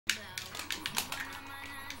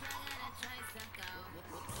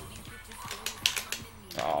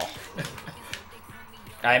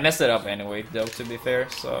I messed it up anyway, though, to be fair,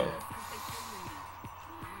 so...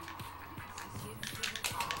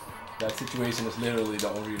 That situation is literally the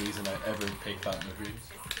only reason I ever pick Fountain of Dreams.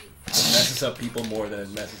 It messes up people more than it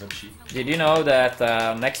messes up sheep. Did you know that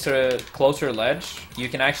next to a closer ledge, you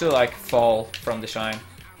can actually like fall from the shine?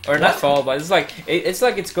 Or not fall, but it's like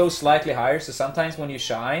it goes slightly higher. So sometimes when you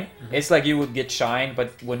shine, it's like you would get shine,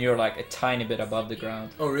 but when you're like a tiny bit above the ground.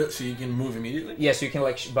 Oh really? So you can move immediately? Yeah, so you can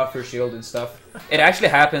like buffer shield and stuff. It actually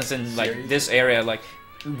happens in like this area, like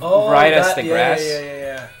as the grass.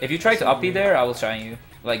 Yeah. If you try to uppy there, I will shine you.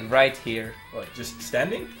 Like right here. What? Just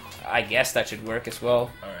standing? I guess that should work as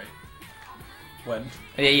well. All right. When?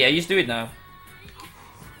 Yeah, you just do it now.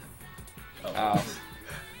 Oh.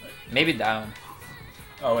 Maybe down.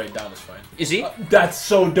 Oh wait, down is fine. You see? That's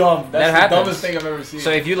so dumb. That's that the happens. dumbest thing I've ever seen.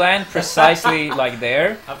 So if you land precisely like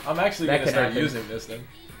there... I'm actually that going to start happen. using this then.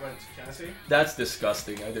 What, can I see? That's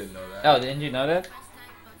disgusting. I didn't know that. Oh, didn't you know that?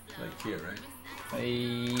 Like here, right?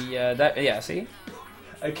 Yeah, see?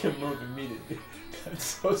 I can move immediately. That's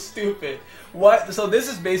so stupid. What? So this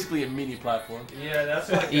is basically a mini platform. Yeah,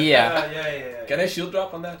 that's like Yeah. Can I shield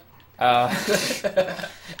drop on that?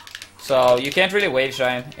 So you can't really wave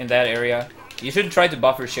shine in that area. You should try to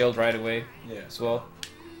buffer shield right away. Yeah. As well.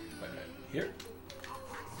 Wait. Here?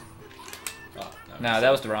 Oh, No,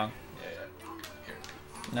 that was the wrong. Yeah. Here.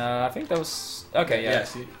 No, I think that was... Okay, yeah. Yeah,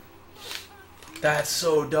 see? That's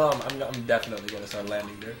so dumb. I'm definitely gonna start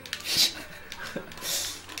landing there.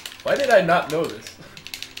 Why did I not know this?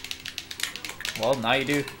 Well, now you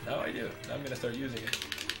do. Now I do. Now I'm gonna start using it.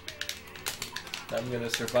 Now I'm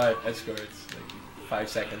gonna survive escorts like 5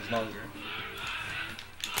 seconds longer.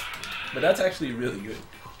 But that's actually really good.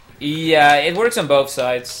 Yeah, it works on both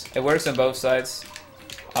sides. It works on both sides.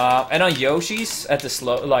 And on Yoshi's, at the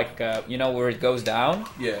slow, like, you know, where it goes down,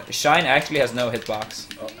 Yeah. the shine actually has no hitbox.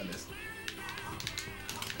 Oh, I missed.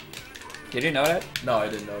 Did you know that? No, I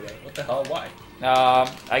didn't know that. What the hell? Why?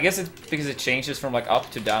 I guess it's because it changes from like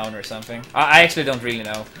up to down or something. I actually don't really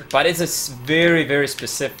know, but it's a very, very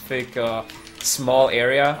specific small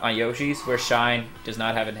area on Yoshi's where shine does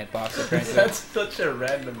not have a hitbox. Apparently. That's such a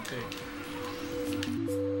random thing.